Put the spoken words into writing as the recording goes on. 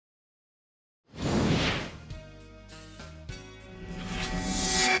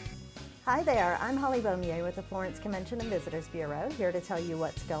Hi there, I'm Holly Beaumier with the Florence Convention and Visitors Bureau, here to tell you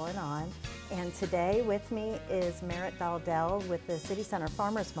what's going on. And today with me is Merritt Valdell with the City Center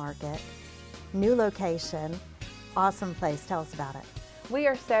Farmers Market. New location, awesome place. Tell us about it. We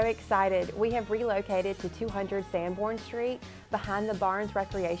are so excited. We have relocated to 200 Sanborn Street behind the Barnes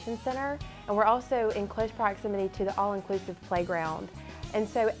Recreation Center, and we're also in close proximity to the all-inclusive playground. And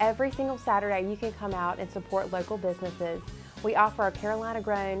so every single Saturday you can come out and support local businesses. We offer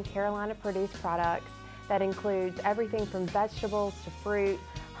Carolina-grown, Carolina-produced products that includes everything from vegetables to fruit,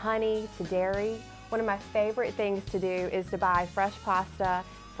 honey to dairy. One of my favorite things to do is to buy fresh pasta,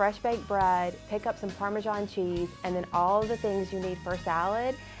 fresh baked bread, pick up some Parmesan cheese, and then all the things you need for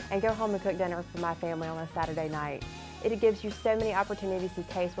salad, and go home and cook dinner for my family on a Saturday night. It gives you so many opportunities to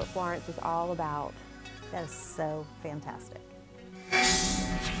taste what Florence is all about. That is so fantastic.